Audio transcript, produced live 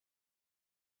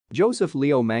Joseph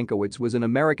Leo Mankiewicz was an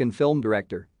American film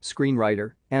director,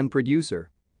 screenwriter, and producer.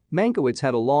 Mankiewicz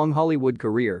had a long Hollywood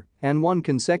career and won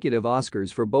consecutive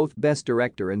Oscars for both Best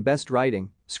Director and Best Writing,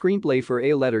 Screenplay for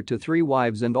A Letter to Three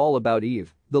Wives and All About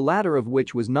Eve, the latter of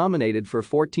which was nominated for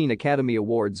 14 Academy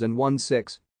Awards and won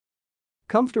 6.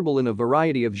 Comfortable in a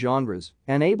variety of genres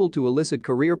and able to elicit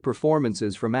career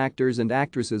performances from actors and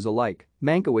actresses alike,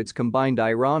 Mankiewicz combined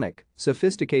ironic,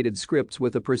 sophisticated scripts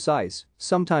with a precise,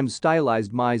 sometimes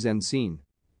stylized mise-en-scene.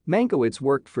 Mankiewicz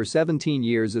worked for 17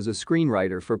 years as a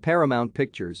screenwriter for Paramount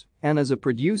Pictures and as a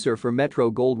producer for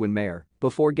Metro-Goldwyn-Mayer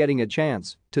before getting a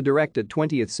chance to direct at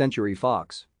 20th Century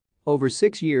Fox. Over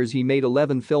 6 years he made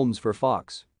 11 films for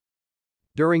Fox.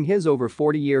 During his over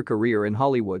 40-year career in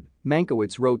Hollywood,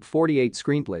 Mankiewicz wrote 48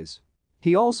 screenplays.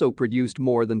 He also produced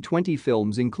more than 20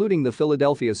 films including The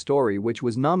Philadelphia Story, which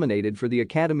was nominated for the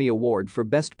Academy Award for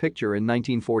Best Picture in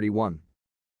 1941.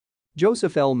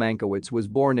 Joseph L. Mankiewicz was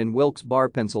born in Wilkes-Barre,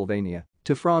 Pennsylvania,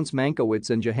 to Franz Mankiewicz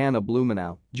and Johanna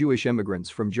Blumenau, Jewish immigrants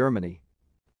from Germany.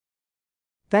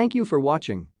 Thank you for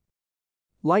watching.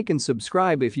 Like and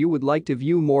subscribe if you would like to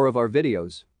view more of our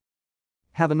videos.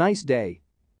 Have a nice day.